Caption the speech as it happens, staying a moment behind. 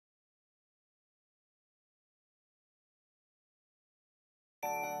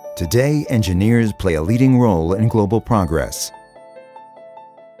Today, engineers play a leading role in global progress.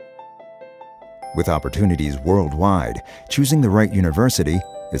 With opportunities worldwide, choosing the right university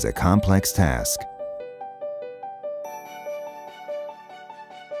is a complex task.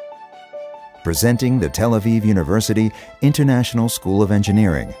 Presenting the Tel Aviv University International School of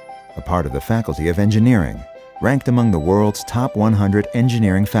Engineering, a part of the Faculty of Engineering, ranked among the world's top 100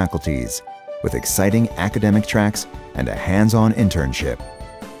 engineering faculties, with exciting academic tracks and a hands-on internship.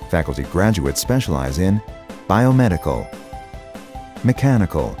 Faculty graduates specialize in biomedical,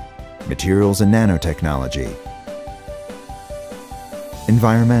 mechanical, materials and nanotechnology,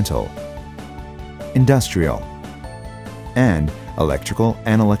 environmental, industrial, and electrical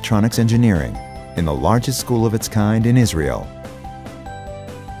and electronics engineering in the largest school of its kind in Israel.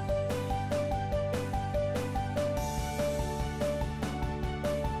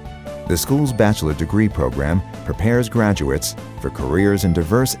 The school's bachelor degree program prepares graduates for careers in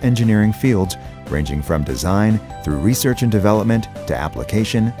diverse engineering fields ranging from design through research and development to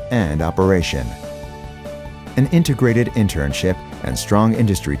application and operation. An integrated internship and strong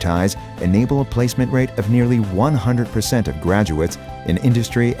industry ties enable a placement rate of nearly 100% of graduates in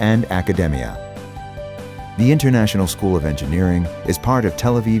industry and academia. The International School of Engineering is part of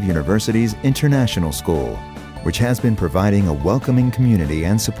Tel Aviv University's International School, which has been providing a welcoming community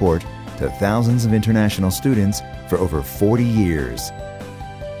and support to thousands of international students for over 40 years.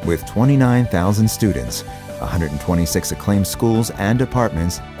 With 29,000 students, 126 acclaimed schools and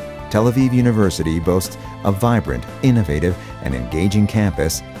departments, Tel Aviv University boasts a vibrant, innovative, and engaging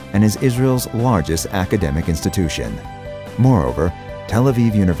campus and is Israel's largest academic institution. Moreover, Tel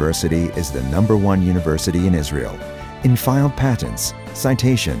Aviv University is the #1 university in Israel in filed patents,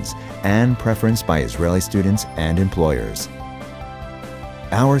 citations, and preference by Israeli students and employers.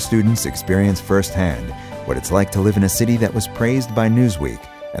 Our students experience firsthand what it's like to live in a city that was praised by Newsweek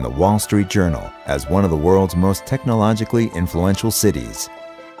and the Wall Street Journal as one of the world's most technologically influential cities.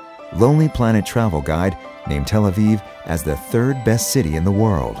 Lonely Planet Travel Guide named Tel Aviv as the 3rd best city in the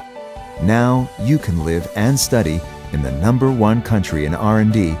world. Now you can live and study in the #1 country in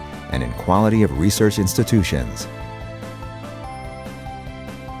R&D and in quality of research institutions.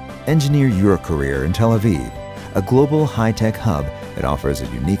 Engineer your career in Tel Aviv, a global high-tech hub that offers a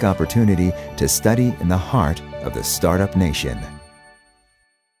unique opportunity to study in the heart of the startup nation.